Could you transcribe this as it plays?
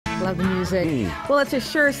Love the music. Well, it's a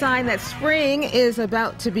sure sign that spring is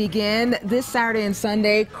about to begin. This Saturday and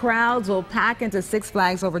Sunday, crowds will pack into Six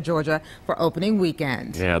Flags Over Georgia for opening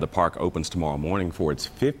weekend. Yeah, the park opens tomorrow morning for its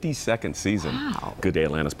 52nd season. Wow. Good Day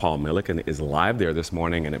Atlanta's Paul Milliken is live there this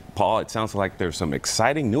morning. And Paul, it sounds like there's some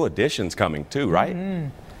exciting new additions coming too,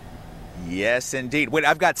 right? Yes, indeed. Wait,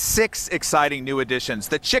 I've got 6 exciting new additions.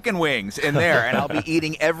 The chicken wings in there, and I'll be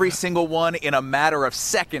eating every single one in a matter of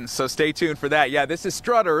seconds, so stay tuned for that. Yeah, this is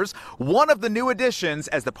Strutters, one of the new additions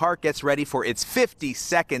as the park gets ready for its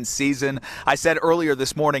 52nd season. I said earlier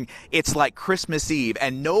this morning, it's like Christmas Eve,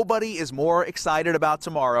 and nobody is more excited about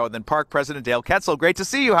tomorrow than Park President Dale Ketzel. Great to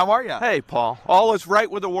see you. How are you? Hey, Paul. All is right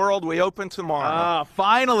with the world. We open tomorrow.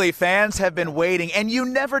 Finally, fans have been waiting, and you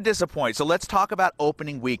never disappoint. So let's talk about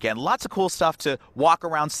opening weekend. Lots of cool stuff to walk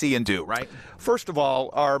around, see, and do, right? First of all,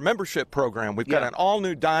 our membership program. We've got an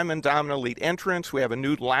all-new Diamond Elite entrance. We have a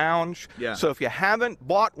new lounge. So if you haven't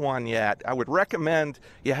bought one yet, I would recommend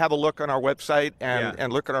you have a look on our website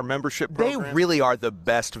and look at our membership program. They really are the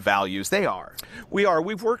best values. They are. We are.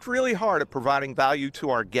 We've worked really hard at providing value to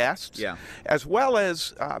our guests, as well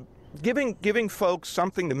as giving folks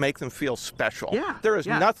something to make them feel special. There is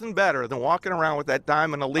nothing better than walking around with that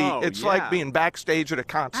Diamond Elite. It's like being backstage at a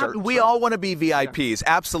concert. We all want to be VIPs,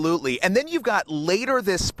 absolutely. And then you've got later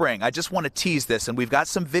this spring, I just want to tease this, and we've got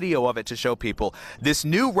some video of it to show people, this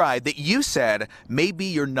new ride that you said may be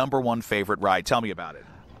your #1 favorite ride. Tell me about it.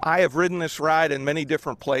 I have ridden this ride in many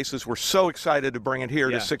different places. We're so excited to bring it here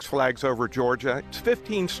to Six Flags Over Georgia. It's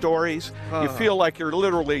 15 stories. You feel like you're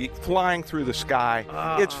literally flying through the sky.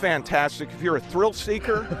 It's fantastic. If you're a thrill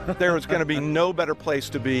seeker, there is going to be no better place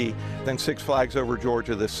to be than Six Flags Over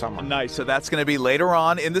Georgia this summer. Nice. So that's going to be later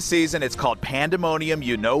on in the season. It's called Pandemonium.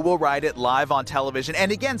 You know we'll ride it live on television.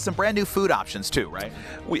 And again, some brand new food options too, right?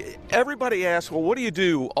 Everybody asks, well, what do you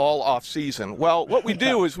do all off season? Well, what we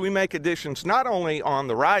do is we make additions not only on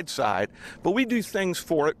the ride side, but we do things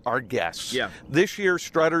for our guests. This year,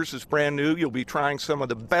 Strutters is brand new. You'll be trying some of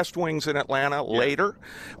the best wings in Atlanta later.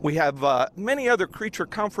 We have many other creature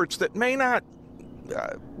comforts that may not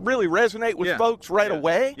really resonate with folks right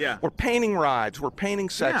away. We're painting rides. We're painting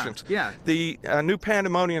sections. The new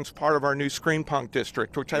Pandemonium is part of our new Screen Punk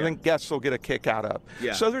district, which I think guests will get a kick out of.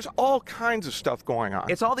 So there's all kinds of stuff going on.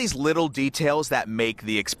 It's all these little details that make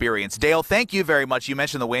the experience. Dale, thank you very much. You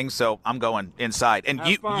mentioned the wings, so I'm going inside. And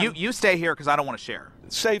you stay here because I don't want to share.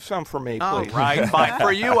 Save some for me, please. All right, fine.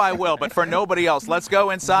 For you, I will, but for nobody else. Let's go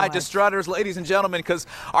inside to Strutters, ladies and gentlemen, because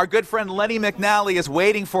our good friend Lenny McNally is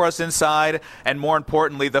waiting for us inside, and more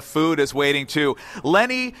importantly, the food is waiting too.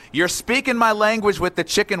 Lenny, you're speaking my language with the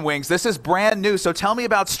chicken wings. This is brand new, so tell me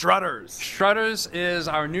about Strutters. Strutters is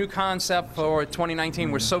our new concept for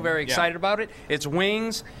 2019. We're so very excited about it. It's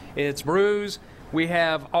wings, it's brews. We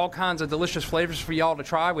have all kinds of delicious flavors for y'all to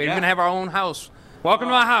try. We even have our own house. Welcome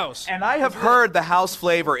to my house. And I have heard the house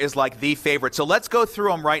flavor is like the favorite. So let's go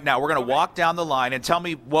through them right now. We're going to walk down the line and tell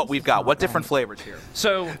me what we've got. What different flavors here?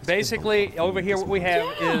 So basically, over here what we have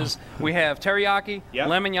is we have teriyaki,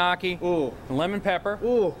 lemon yaki, lemon pepper,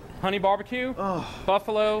 honey barbecue,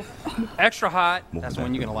 buffalo, extra hot. That's the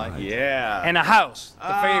one you're going to like. And a house,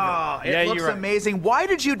 the favorite. It looks amazing. Why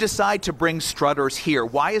did you decide to bring Strutters here?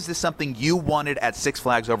 Why is this something you wanted at Six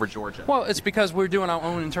Flags Over Georgia? Well, it's because we're doing our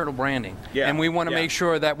own internal branding. And we want to make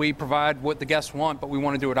sure that we provide what the guests want, but we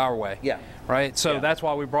want to do it our way. Right? So that's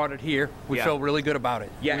why we brought it here. We feel really good about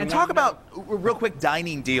it. And talk about, real quick,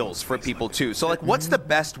 dining deals for people too. So like, what's the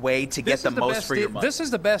best way to get the most for your money? This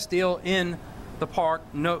is the best deal in the park,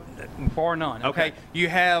 no, bar none. Okay, you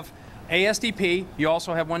have ASDP, you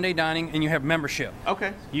also have one-day dining, and you have membership.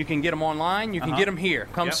 You can get them online, you can get them here.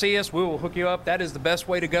 Come see us, we will hook you up. That is the best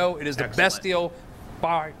way to go. It is the best deal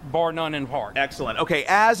bar none in the park. Excellent. Okay,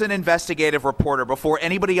 as an investigative reporter, before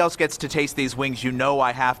anybody else gets to taste these wings, you know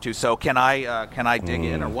I have to. So can I dig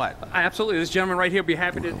in or what? Absolutely. This gentleman right here will be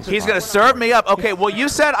happy to. He's going to serve me up. Okay. Well, you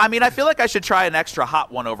said. I mean, I feel like I should try an extra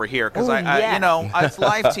hot one over here because you know, it's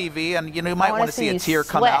live TV, and you know, you might want to see a tear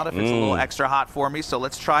come out if it's a little extra hot for me. So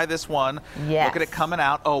let's try this one. Look at it coming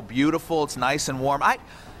out. Oh, beautiful. It's nice and warm.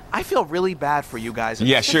 I feel really bad for you guys.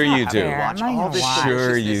 Yeah, sure you do. Watch all this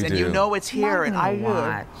Sure you do. And you know it's here. And I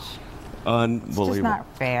watch. Unbelievable. It's just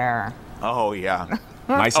not fair. Oh, yeah.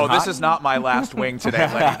 Nice and hot. This is not my last wing today,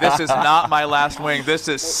 Lenny. This is not my last wing. This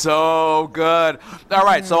is so good. All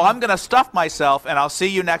right, so I'm going to stuff myself, and I'll see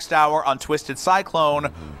you next hour on Twisted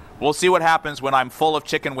Cyclone. We'll see what happens when I'm full of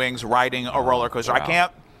chicken wings riding a roller coaster.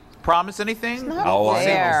 Promise anything? Oh,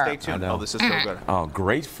 stay tuned. Oh, this is so good. Oh,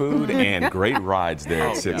 great food and great rides there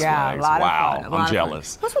at Six Flags. A lot Wow, of fun. I'm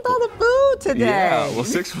jealous. What's with all the food today? Yeah, well,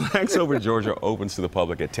 Six Flags Over Georgia opens to the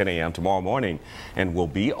public at 10 a.m. tomorrow morning and will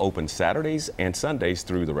be open Saturdays and Sundays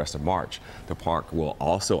through the rest of March. The park will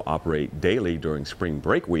also operate daily during spring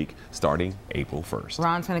break week starting April 1st.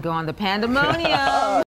 Ron's going to go on the Pandemonium.